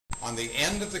On the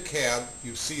end of the cab,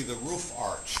 you see the roof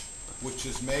arch, which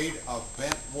is made of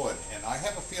bent wood, and I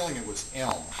have a feeling it was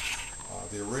elm,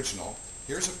 the original.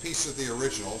 Here's a piece of the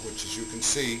original, which, as you can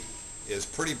see, is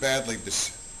pretty badly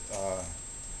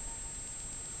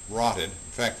rotted.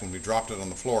 In fact, when we dropped it on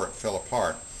the floor, it fell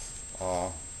apart.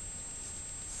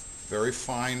 Very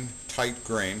fine, tight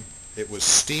grain. It was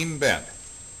steam bent.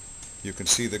 You can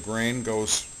see the grain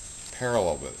goes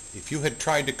parallel with it. If you had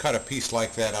tried to cut a piece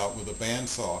like that out with a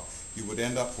bandsaw, you would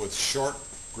end up with short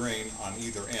grain on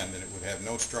either end, and it would have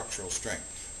no structural strength.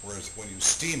 Whereas when you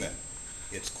steam it,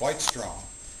 it's quite strong,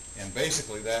 and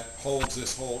basically that holds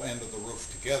this whole end of the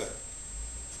roof together.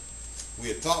 We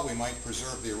had thought we might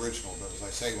preserve the original, but as I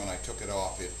say, when I took it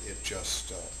off, it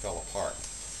just fell apart.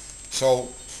 So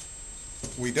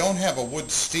we don't have a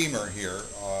wood steamer here,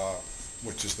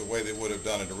 which is the way they would have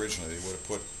done it originally. They would have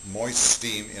put moist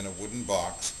steam in a wooden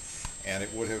box, and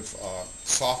it would have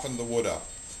softened the wood up.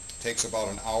 It takes about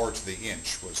an hour to the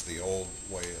inch was the old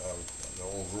way of the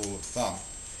old rule of thumb.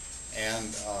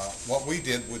 And what we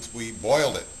did was we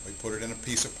boiled it. We put it in a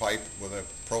piece of pipe with a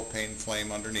propane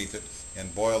flame underneath it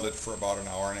and boiled it for about an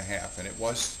hour and a half, and it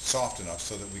was soft enough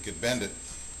so that we could bend it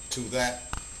to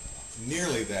that,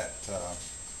 nearly that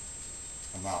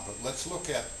amount. But let's look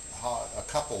at a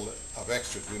couple of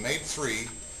extras. We made three,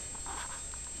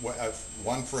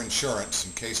 one for insurance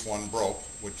in case one broke,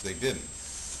 which they didn't.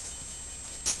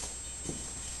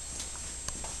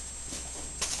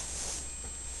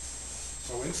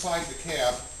 So inside the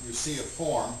cab you see a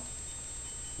form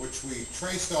which we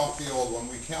traced off the old one.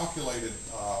 We calculated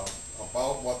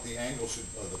about what the angle should,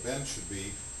 or the bend should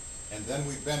be, and then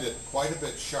we bent it quite a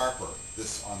bit sharper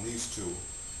on these two,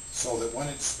 so that when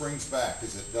it springs back,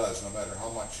 as it does, no matter how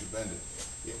much you bend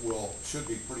it, it should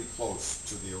be pretty close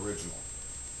to the original.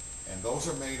 And those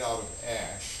are made out of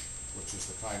ash, which is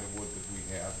the kind of wood that we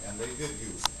have, and they did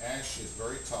use. Ash is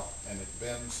very tough, and it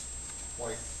bends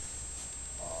quite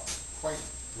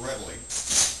readily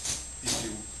if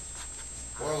you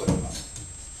boil it enough.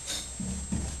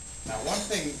 Now, one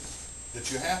thing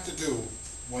that you have to do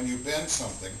when you bend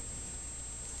something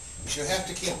is you have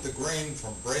to keep the grain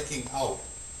from breaking out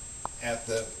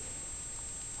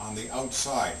on the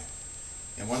outside.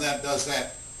 And when that does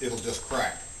that, it'll just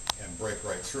crack and break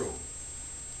right through.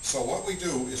 So what we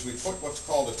do is we put what's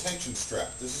called a tension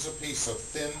strap. This is a piece of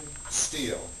thin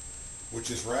steel which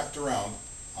is wrapped around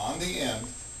on the end,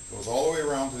 goes all the way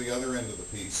around to the other end of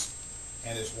the piece,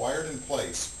 and is wired in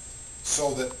place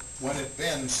so that when it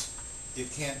bends, it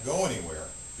can't go anywhere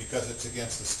because it's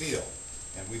against the steel.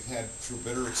 And we've had, through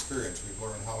bitter experience, we've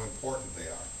learned how important they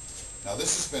are. Now,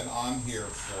 this has been on here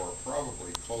for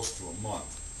probably close to a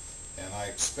month, and I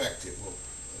expect it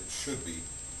should be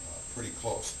pretty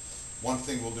close. One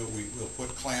thing we'll do, we'll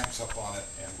put clamps up on it,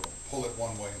 and we'll pull it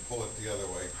one way and pull it the other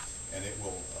way, and it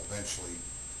will eventually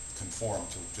conform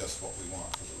to just what we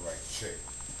want for the right shape.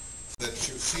 That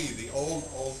you see, the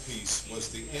old piece was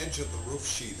the edge of the roof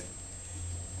sheathing,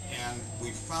 and we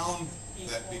found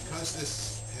that because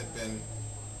this had been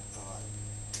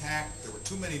tacked, there were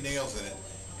too many nails in it,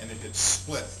 and it had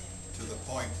split to the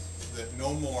point that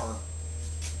no more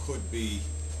could be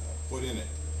put in it.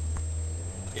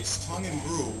 It's tongue and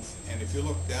groove, and if you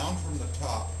look down from the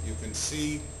top, you can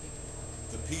see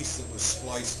the piece that was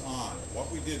spliced on.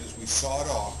 What we did is we sawed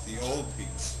off the old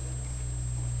piece,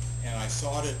 and I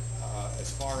sawed it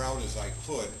as far out as I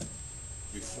could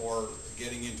before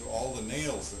getting into all the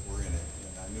nails that were in it,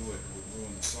 and I knew it would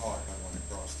ruin the saw if I went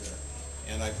across there.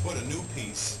 And I put a new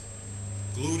piece,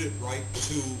 glued it right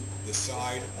to the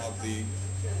side of the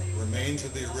remains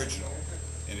of the original,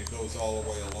 and it goes all the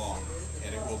way along,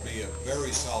 and it will be a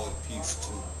very solid piece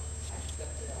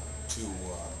to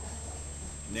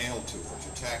nail to, or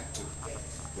to tack to.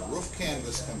 The roof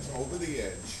canvas comes over the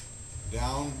edge,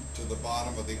 down to the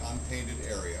bottom of the unpainted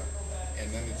area,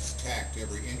 and then it's tacked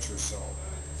every inch or so.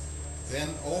 Then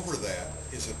over that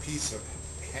is a piece of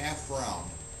half round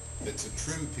that's a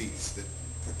trim piece that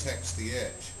protects the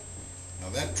edge. Now,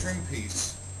 that trim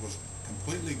piece was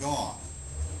completely gone,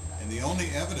 and the only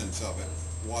evidence of it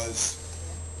was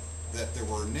that there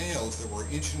were nails that were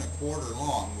 1.25 inches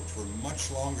long, which were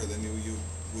much longer than you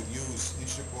would use, 1.25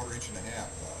 inches, 1.5 inches,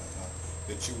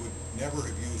 that you would never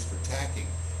have used for tacking.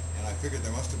 And I figured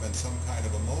there must have been some kind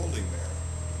of a molding there,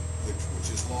 which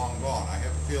is long gone. I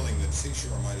have a feeling that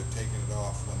Seashore might have taken it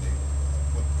off when they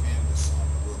put canvas on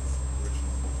the roof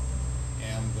originally.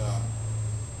 And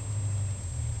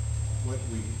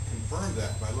we confirmed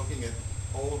that by looking at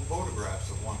old photographs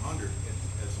of 100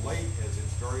 as late as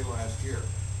its very last year.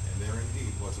 And there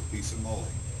indeed was a piece of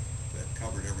molding that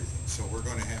covered everything. So we're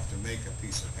going to have to make a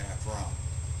piece of half round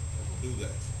that will do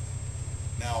that.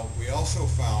 Now, also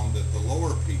found that the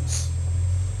lower piece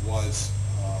was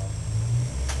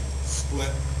split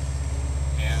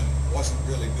and wasn't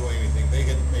really doing anything. They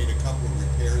had made a couple of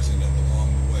repairs in it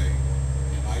along the way,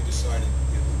 and I decided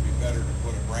it would be better to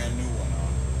put a brand new one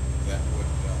on that would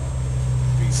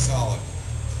be solid.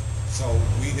 So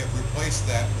we have replaced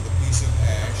that with a piece of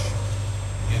ash,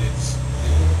 and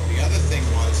the other thing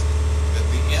was that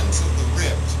the ends of the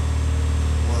ribs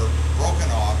were broken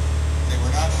off. They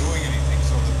were not doing anything,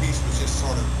 so the piece was just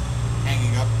sort of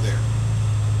hanging up there.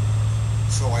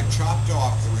 So I chopped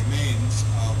off the remains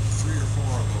of 3 or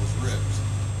 4 of those ribs,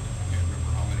 I can't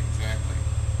remember how many exactly,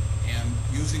 and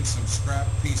using some scrap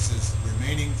pieces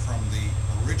remaining from the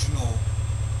original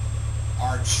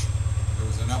arch, there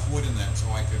was enough wood in that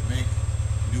so I could make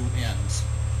new ends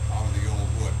out of the old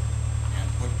wood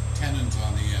and put tenons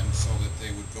on the end so that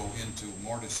they would go into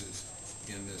mortises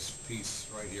in this piece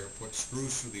right here, put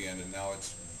screws through the end, and now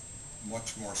it's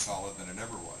much more solid than it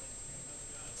ever was.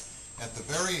 At the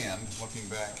very end, looking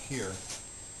back here,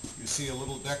 you see a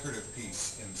little decorative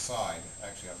piece inside.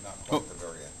 Actually, I'm not quite at the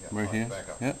very end. Yeah, right here. Back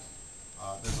up. Yep.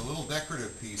 There's a little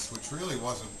decorative piece which really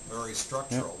wasn't very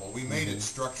structural. Yep. Well, we made it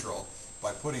structural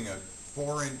by putting a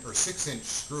 4-inch or 6-inch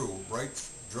screw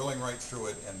drilling right through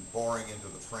it and boring into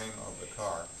the frame of the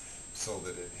car so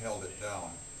that it held it down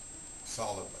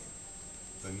solidly.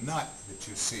 The nut that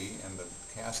you see and the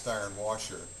cast iron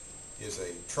washer is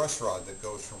a truss rod that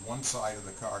goes from one side of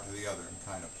the car to the other and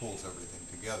kind of pulls everything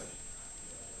together.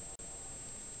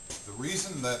 The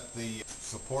reason that the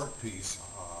support piece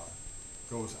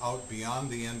goes out beyond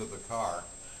the end of the car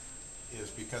is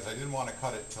because I didn't want to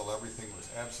cut it till everything was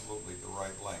absolutely the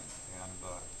right length,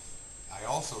 and I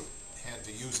also had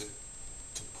to use it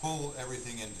to pull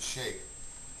everything into shape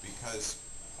because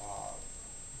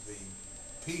the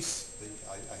piece,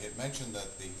 I had mentioned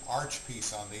that the arch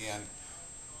piece on the end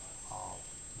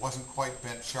wasn't quite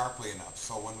bent sharply enough,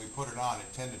 so when we put it on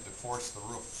it tended to force the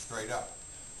roof straight up.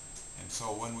 And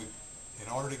so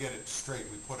in order to get it straight,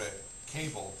 we put a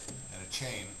cable and a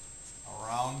chain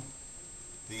around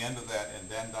the end of that and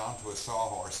then down to a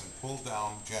sawhorse and pulled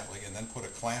down gently and then put a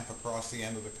clamp across the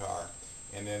end of the car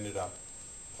and ended up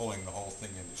pulling the whole thing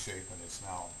into shape, and it's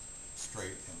now straight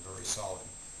and very solid.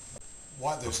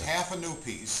 There's half a new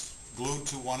piece glued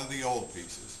to one of the old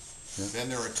pieces. Yep. Then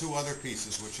there are 2 other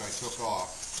pieces which I took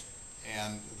off,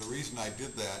 and the reason I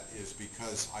did that is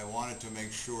because I wanted to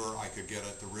make sure I could get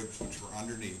at the ribs which were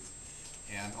underneath,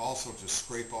 and also to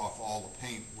scrape off all the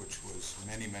paint, which was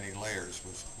many layers,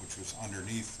 which was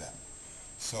underneath them.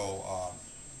 So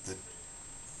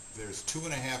there's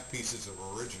 2.5 pieces of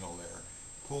original there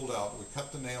pulled out. We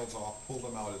cut the nails off, pulled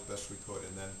them out as best we could,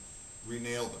 and then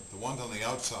re-nailed them. The ones on the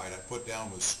outside I put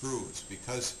down with screws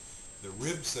because the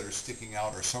ribs that are sticking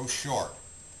out are so short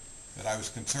that I was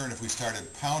concerned if we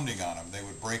started pounding on them they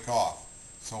would break off.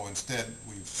 So instead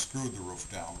we've screwed the roof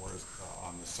down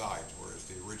on the sides, whereas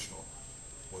the original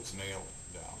was nailed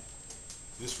down.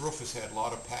 This roof has had a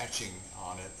lot of patching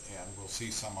on it, and we'll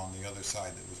see some on the other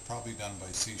side that was probably done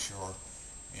by Seashore,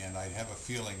 and I have a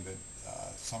feeling that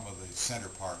some of the center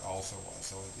part also was.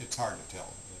 So it's hard to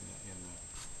tell.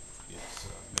 In its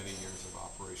many years of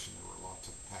operation, there were lots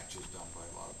of patches done by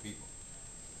a lot of people.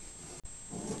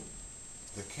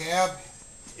 The cab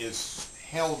is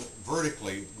held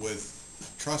vertically with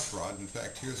truss rod. In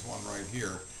fact, here's one right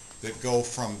here that go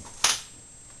from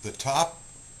the top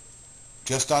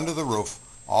just under the roof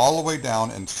all the way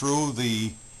down and through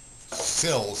the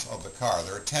sills of the car.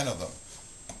 There are 10 of them,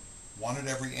 one at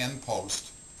every end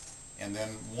post, and then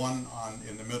one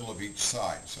in the middle of each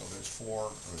side. So there's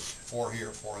four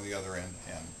here, 4 on the other end,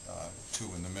 and 2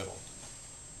 in the middle.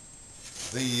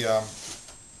 The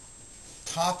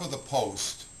top of the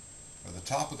post, or the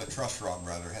top of the truss rod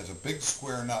rather, has a big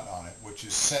square nut on it which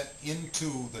is set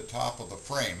into the top of the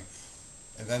frame,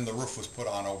 and then the roof was put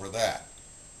on over that.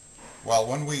 Well,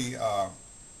 when we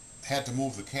had to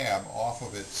move the cab off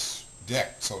of its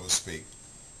deck, so to speak,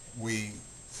 we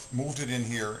moved it in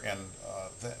here, and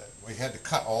we had to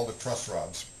cut all the truss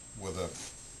rods with a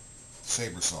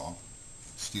saber saw,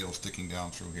 steel sticking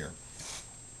down through here.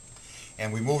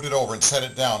 And we moved it over and set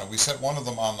it down, and we set one of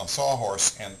them on the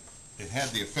sawhorse, and it had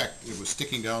the effect, it was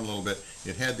sticking down a little bit,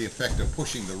 it had the effect of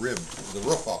pushing the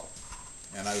roof up.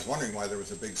 And I was wondering why there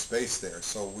was a big space there,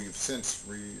 so we've since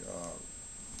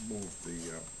moved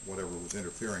the whatever was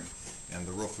interfering, and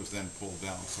the roof was then pulled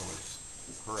down, so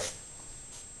it's correct.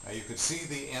 Now you can see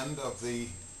the end of the,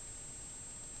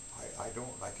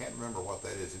 I can't remember what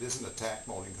that is. It isn't a tack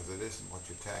molding because it isn't what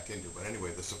you tack into, but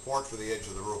anyway, the support for the edge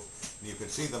of the roof, and you can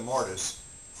see the mortise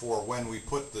for when we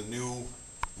put the new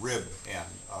rib end,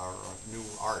 or new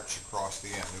arch across the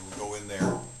end. It will go in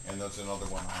there, and there's another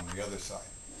one on the other side.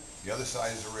 The other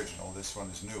side is original, this one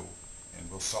is new, and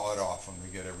we'll saw it off when we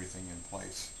get everything in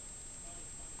place.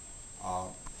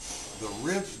 The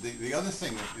ribs, the other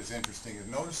thing that is interesting is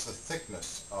notice the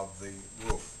thickness of the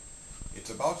roof. It's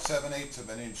about 7/8 of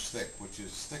an inch thick, which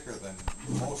is thicker than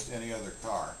most any other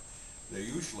car. They're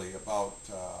usually about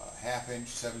 ½ inch,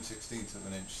 7/16 of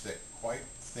an inch thick, quite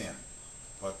thin.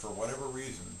 But for whatever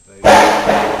reason, they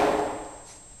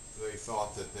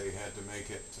thought that they had to make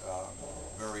it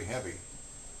very heavy.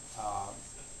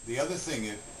 The other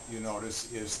thing you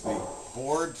notice is the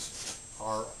boards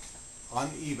are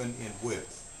uneven in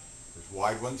width. There's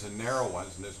wide ones and narrow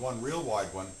ones, and there's one real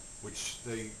wide one which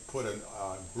they put a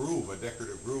groove, a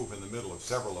decorative groove in the middle of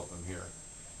several of them here.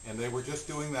 And they were just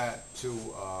doing that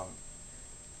to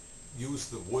use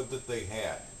the wood that they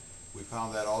had. We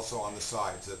found that also on the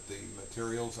sides, that the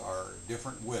materials are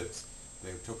different widths.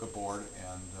 They took a board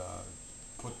and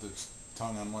put the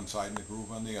tongue on one side and the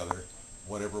groove on the other,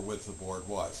 whatever width the board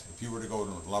was. If you were to go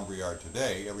to a lumberyard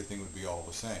today, everything would be all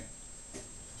the same.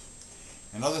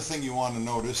 Another thing you want to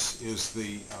notice is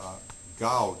the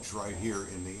gouge right here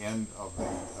in the end of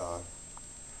the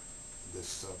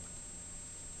this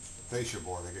fascia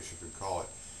board, I guess you could call it.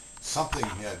 Something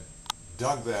had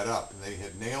dug that up, and they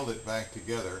had nailed it back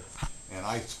together, and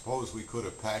I suppose we could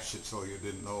have patched it so you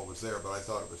didn't know it was there, but I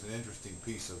thought it was an interesting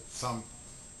piece of some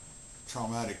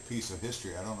traumatic piece of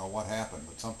history. I don't know what happened,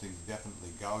 but something definitely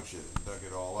gouged it and dug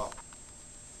it all up.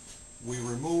 We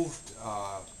removed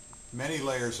many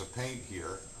layers of paint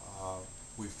here.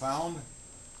 We found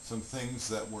some things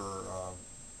that were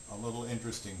a little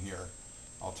interesting here.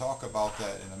 I'll talk about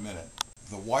that in a minute.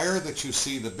 The wire that you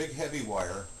see, the big heavy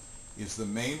wire, is the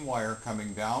main wire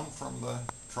coming down from the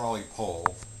trolley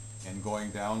pole and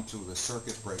going down to the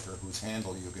circuit breaker whose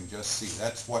handle you can just see.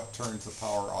 That's what turns the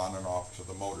power on and off to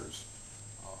the motors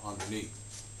underneath.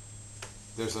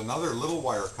 There's another little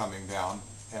wire coming down,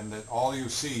 and that all you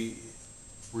see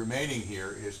remaining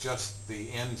here is just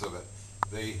the ends of it.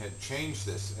 They had changed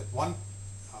this. At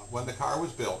when the car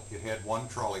was built, it had one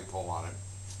trolley pole on it,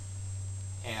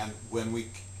 and when we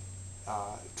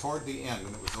toward the end,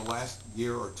 and it was the last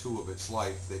year or two of its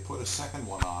life, they put a second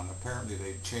one on. Apparently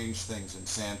they changed things in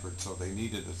Sanford, so they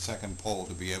needed a second pole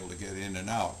to be able to get in and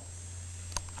out.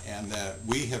 And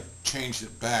we have changed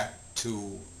it back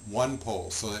to one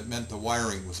pole, so that meant the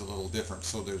wiring was a little different.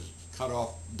 So there's cut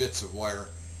off bits of wire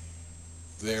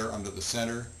there under the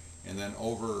center, and then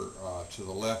over to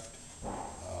the left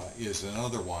is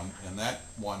another one, and that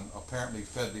one apparently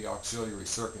fed the auxiliary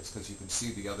circuits, because you can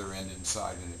see the other end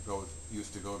inside, and it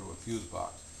used to go to a fuse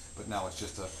box, but now it's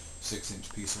just a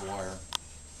 6-inch piece of wire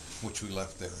which we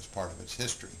left there as part of its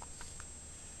history.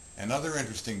 Another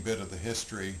interesting bit of the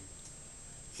history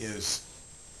is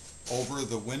over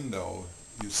the window.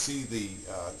 You see the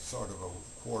sort of a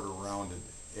quarter rounded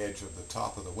edge of the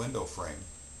top of the window frame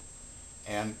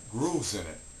and grooves in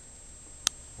it.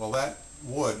 Well, that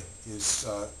wood is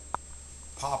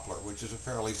poplar, which is a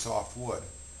fairly soft wood.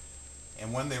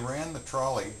 And when they ran the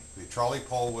trolley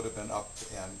pole would have been up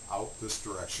and out this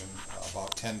direction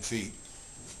about 10 feet.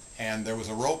 And there was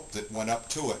a rope that went up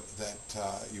to it that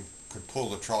you could pull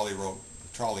the trolley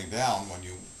down when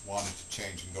you wanted to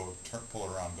change and pull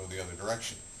it around, go the other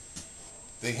direction.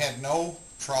 They had no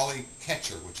trolley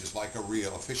catcher, which is like a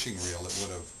reel, a fishing reel that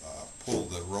would have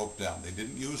pulled the rope down. They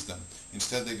didn't use them.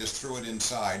 Instead, they just threw it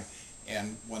inside,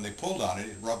 and when they pulled on it,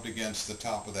 it rubbed against the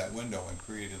top of that window and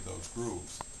created those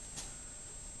grooves.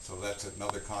 So that's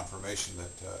another confirmation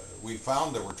that we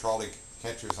found there were trolley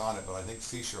catchers on it, but I think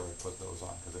Seashore had put those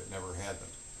on because it never had them.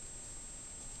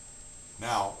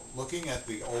 Now, looking at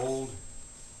the old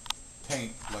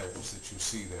paint layers that you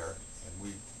see there,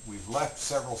 and we've left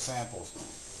several samples.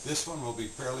 This one will be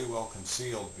fairly well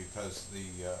concealed because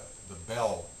the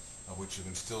bell, which you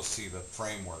can still see the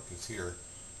framework is here,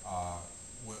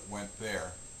 went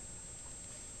there.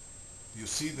 You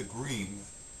see the green,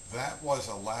 that was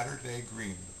a latter-day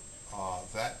green.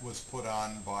 That was put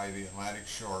on by the Atlantic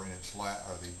Shore in its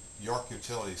or the York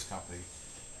Utilities Company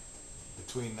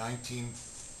between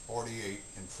 1948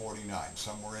 and 49,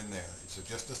 somewhere in there. It's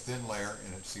just a thin layer,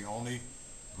 and it's the only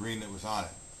green that was on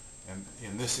it, and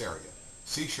in this area.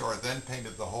 Seashore then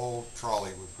painted the whole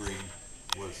trolley with green,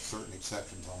 with certain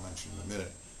exceptions I'll mention in a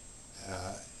minute.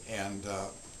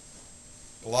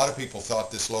 A lot of people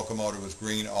thought this locomotive was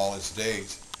green all its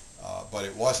days, but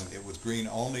it wasn't. It was green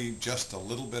only just a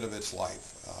little bit of its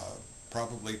life,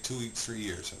 probably 2-3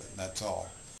 years of it, and that's all.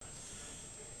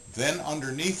 Then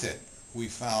underneath it, we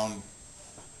found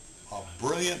a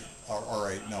brilliant,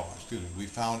 we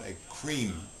found a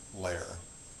cream layer,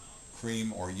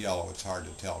 cream or yellow, it's hard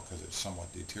to tell because it's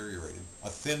somewhat deteriorated, a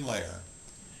thin layer.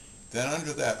 Then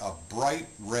under that a bright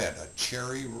red, a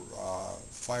cherry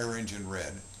fire engine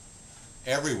red,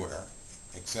 everywhere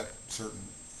except certain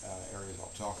areas I'll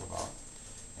talk about.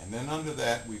 And then under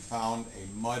that we found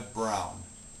a mud brown,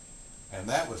 and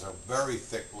that was a very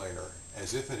thick layer,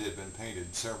 as if it had been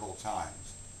painted several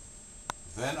times.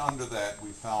 Then under that we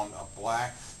found a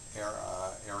black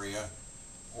area,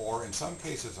 or in some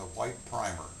cases a white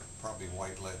primer, probably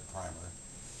white lead primer,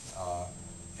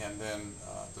 and then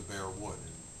the bare wood.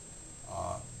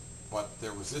 But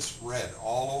there was this red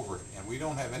all over it, and we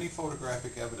don't have any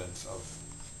photographic evidence of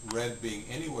red being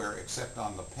anywhere except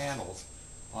on the panels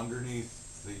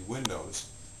underneath the windows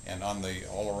and on the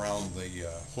all around the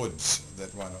hoods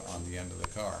that went on the end of the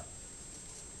car.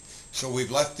 So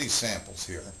we've left these samples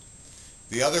here.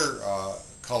 The other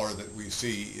color that we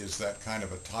see is that kind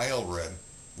of a tile red,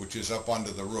 which is up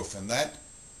under the roof, and that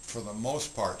for the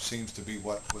most part seems to be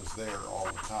what was there all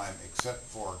the time except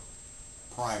for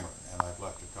primer, and I've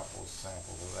left a couple of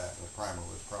samples of that. The primer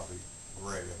was probably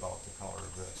gray, about the color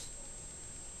of this.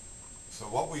 So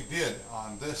what we did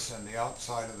on this and the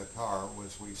outside of the car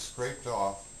was we scraped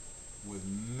off with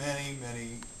many,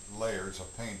 many layers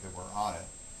of paint that were on it,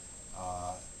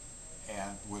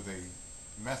 and with a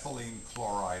methylene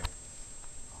chloride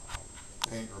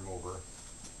paint remover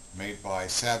made by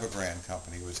Savagran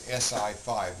Company. It was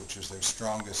SI5, which is their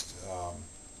strongest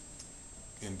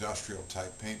industrial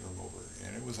type paint remover,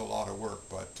 and it was a lot of work,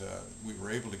 but we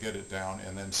were able to get it down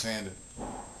and then sand it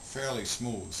fairly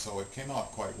smooth, so it came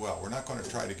out quite well. We're not going to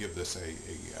try to give this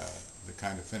the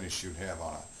kind of finish you'd have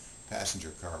on a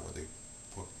passenger car where they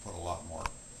put a lot more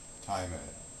time in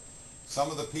it. Some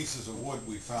of the pieces of wood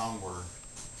we found were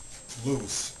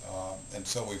loose, and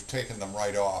so we've taken them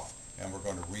right off and we're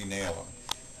going to re-nail them.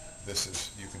 This is,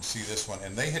 you can see this one,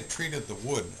 and they had treated the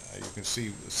wood, you can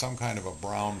see some kind of a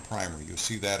brown primer. You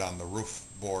see that on the roof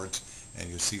boards, and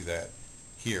you see that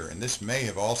here. And this may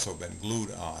have also been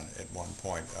glued on at one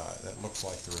point. That looks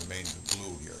like the remains of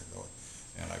glue here, though,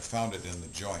 and I found it in the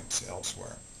joints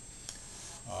elsewhere.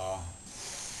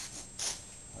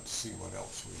 Let's see what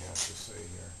else we have to say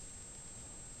here.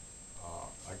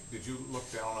 Did you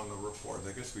look down on the roof boards?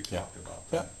 I guess we talked about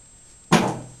that.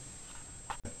 Yeah.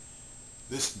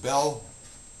 This bell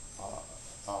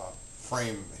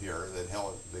frame here that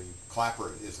held the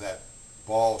clapper is that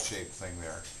ball-shaped thing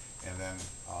there, and then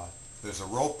there's a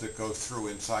rope that goes through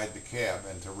inside the cab,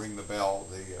 and to ring the bell,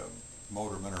 the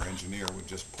motorman or engineer would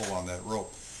just pull on that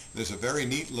rope. There's a very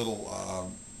neat little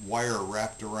wire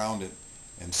wrapped around it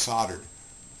and soldered,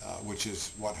 which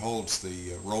is what holds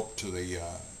the rope to the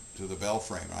bell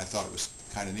frame. I thought it was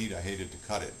kind of neat. I hated to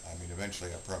cut it. I mean,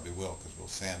 eventually I probably will, because we'll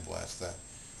sandblast that,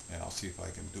 and I'll see if I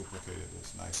can duplicate it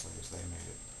as nicely as they made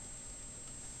it.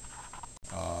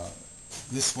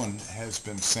 This one has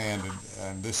been sanded,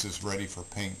 and this is ready for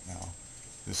paint now.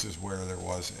 This is where there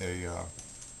was a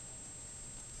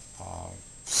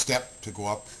step to go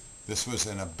up. This was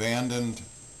an abandoned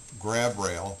grab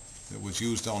rail that was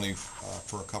used only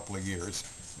for a couple of years,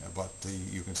 but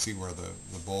you can see where the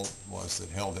bolt was that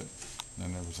held it. And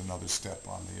then there was another step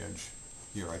on the edge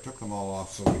here. I took them all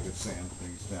off so we could sand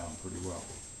things down pretty well.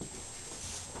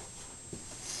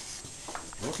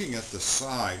 Looking at the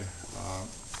side,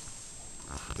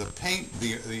 the paint,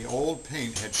 the old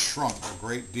paint had shrunk a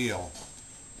great deal,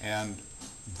 and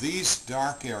these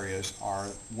dark areas are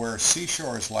where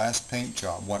Seashore's last paint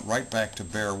job went right back to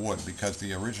bare wood, because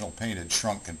the original paint had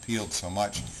shrunk and peeled so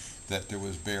much that there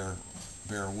was bare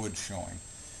wood showing,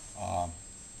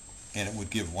 and it would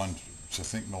give one to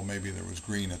think, well, maybe there was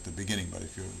green at the beginning, but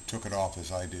if you took it off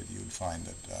as I did, you'd find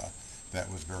that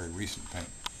that was very recent paint.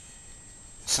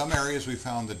 Some areas we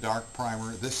found the dark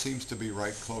primer. This seems to be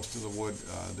right close to the wood,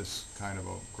 this kind of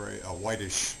a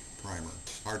whitish primer.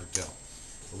 Hard to tell.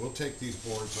 But we'll take these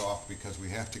boards off because we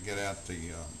have to get at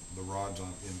the rods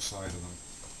on inside of them,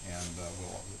 and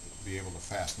we'll be able to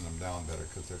fasten them down better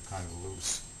because they're kind of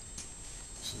loose.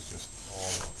 This is just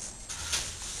all the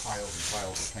piles and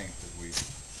piles of paint that we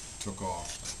took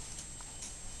off.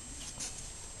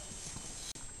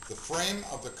 The frame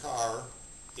of the car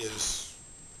is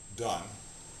done.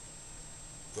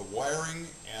 The wiring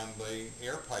and the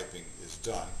air piping is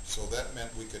done, so that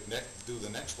meant we could do the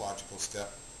next logical step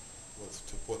was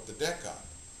to put the deck on.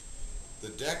 The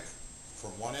deck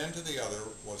from one end to the other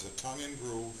was a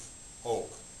tongue-and-groove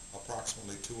oak,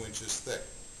 approximately 2 inches thick.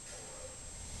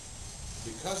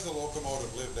 Because the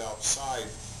locomotive lived outside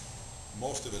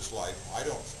most of its life,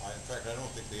 in fact, I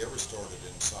don't think they ever stored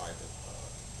it inside.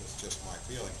 That's just my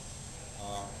feeling.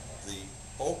 The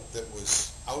oak that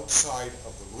was outside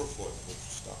of the roof hood, which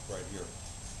is stuck right here,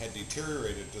 had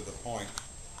deteriorated to the point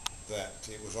that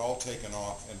it was all taken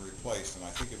off and replaced, and I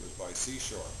think it was by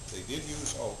Seashore. They did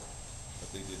use oak,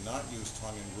 but they did not use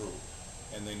tongue and groove,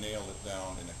 and they nailed it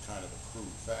down in a kind of a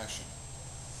crude fashion.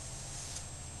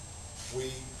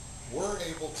 We were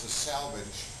able to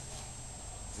salvage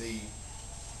the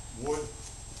wood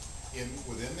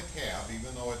within the cab,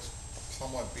 even though it's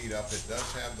somewhat beat up. It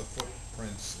does have the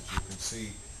footprints, as you can see,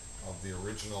 of the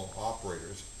original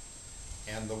operators.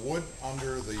 And the wood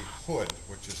under the hood,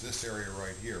 which is this area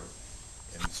right here,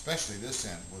 and especially this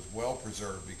end, was well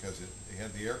preserved because it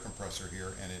had the air compressor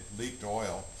here and it leaked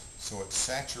oil, so it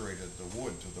saturated the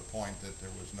wood to the point that there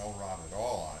was no rot at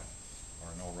all on it, or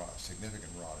no rot,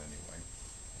 significant rot anyway.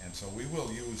 And so we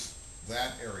will use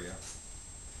that area,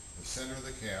 the center of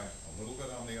the cab, a little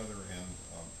bit on the other end,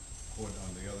 hood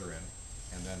on the other end,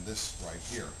 and then this right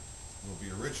here will be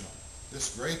original.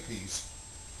 This gray piece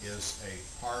is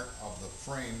a part of the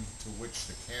frame to which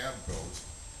the cab goes,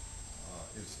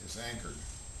 is anchored.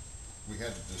 We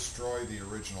had to destroy the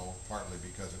original partly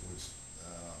because it was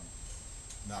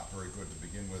not very good to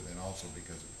begin with, and also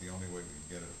because it's the only way we could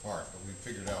get it apart. But we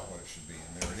figured out what it should be,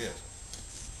 and there it is.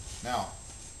 Now,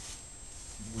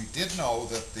 we did know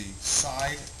that the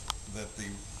side, that the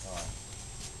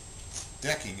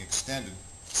decking extended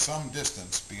some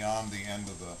distance beyond the end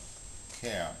of the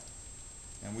cab,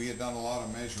 and we had done a lot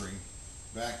of measuring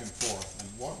back and forth, and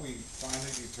what we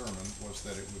finally determined was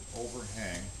that it would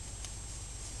overhang,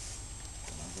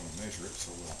 and I'm going to measure it so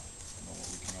we'll know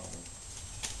what we come out with,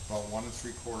 about 1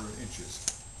 3/4 inches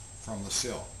from the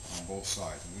sill on both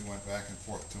sides. And we went back and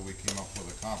forth till we came up with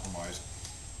a compromise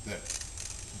that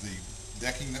the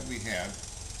decking that we had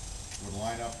would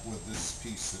line up with this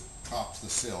piece that tops the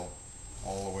sill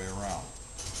all the way around.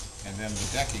 And then the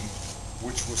decking,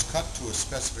 which was cut to a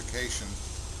specification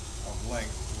of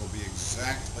length, will be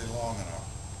exactly long enough,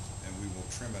 and we will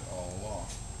trim it all along.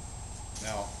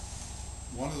 Now,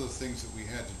 one of the things that we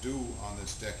had to do on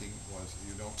this decking was,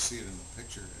 you don't see it in the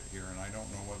picture here, and I don't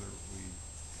know whether we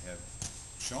have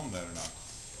shown that or not,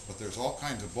 but there's all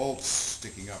kinds of bolts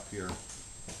sticking up here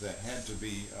that had to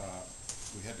be,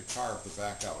 we had to carve the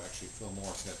back out. Actually, Phil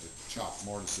Morris had to chop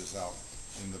mortises out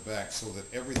in the back so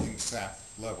that everything sat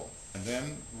level. And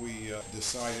then we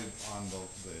decided on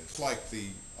like the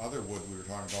other wood we were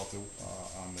talking about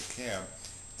on the cab,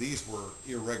 these were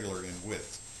irregular in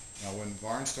width. Now, when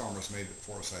Barnstormers made it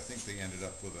for us, I think they ended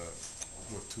up with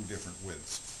two different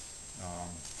widths.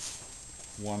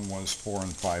 One was 4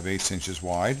 5/8 inches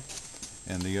wide,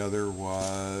 and the other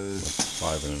was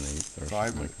 5 1/8 or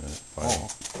something like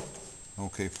that.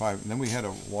 Okay, 5. And then we had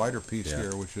a wider piece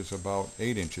here, which is about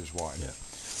 8 inches wide. Yeah.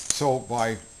 So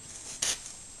by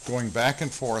going back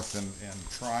and forth and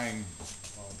trying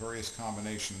various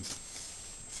combinations,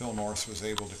 Phil Morris was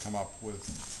able to come up with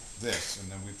this,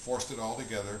 and then we forced it all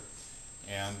together,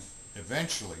 and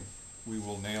eventually we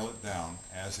will nail it down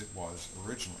as it was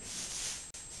originally.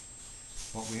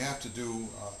 What we have to do,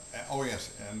 oh yes,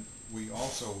 and we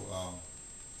also,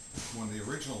 when the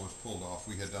original was pulled off,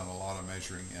 we had done a lot of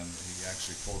measuring, and he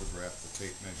actually photographed the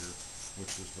tape measure,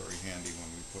 which was very handy when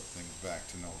we put things back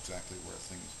to know exactly where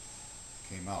things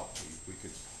came out. We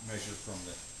could measure from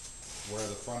where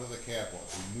the front of the cab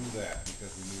was. We knew that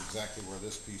because we knew exactly where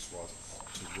this piece was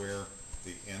to where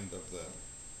the end of the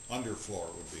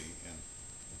underfloor would be, and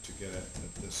to get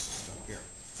at this stuff here.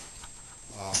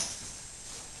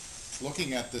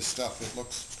 Looking at this stuff, it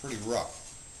looks pretty rough,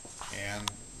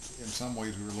 and in some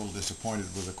ways we were a little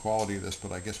disappointed with the quality of this,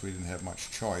 but I guess we didn't have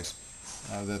much choice,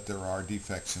 that there are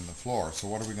defects in the floor. So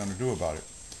what are we going to do about it?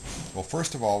 Well,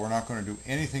 first of all, we're not going to do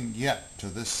anything yet to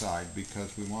this side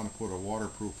because we want to put a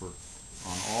waterproofer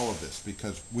on all of this,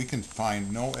 because we can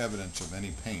find no evidence of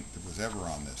any paint that was ever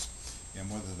on this. And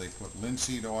whether they put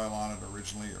linseed oil on it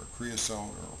originally or creosote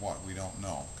or what, we don't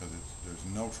know, because there's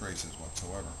no traces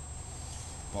whatsoever.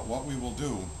 But what we will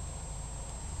do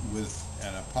with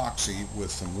an epoxy with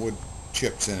some wood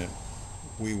chips in it,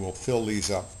 we will fill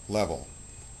these up level.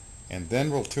 And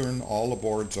then we'll turn all the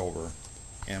boards over,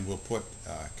 and we'll put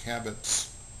Cabot's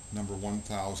number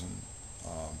 1000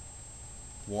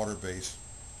 water-based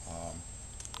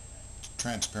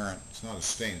transparent, it's not a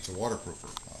stain, it's a waterproofer,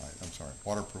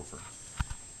 waterproofer.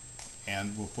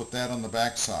 And we'll put that on the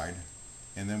back side,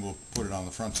 and then we'll put it on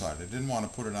the front side. I didn't want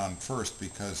to put it on first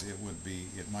because it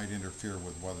might interfere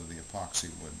with whether the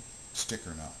epoxy would stick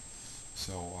or not.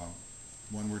 So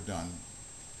when we're done,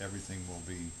 everything will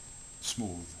be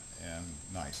smooth and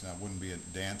nice. Now, it wouldn't be a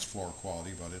dance floor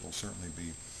quality, but it'll certainly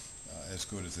be as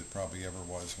good as it probably ever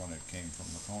was when it came from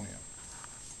Laconia.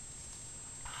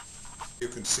 You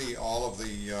can see all of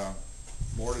the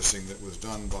mortising that was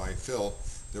done by Phil.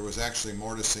 There was actually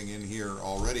mortising in here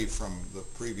already from the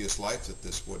previous life that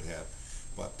this would have,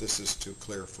 but this is to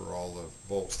clear for all the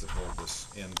bolts that hold this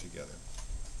end together.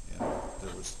 And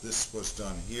this was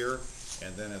done here,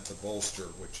 and then at the bolster,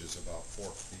 which is about 4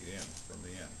 feet in from the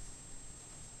end.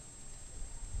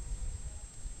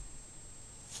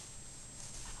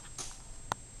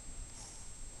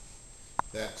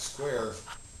 That square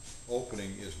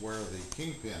opening is where the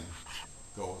kingpin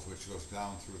goes, which goes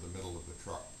down through the middle of the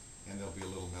truck. And there'll be a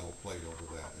little metal plate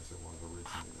over that, as it was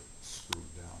originally, that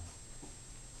screwed down.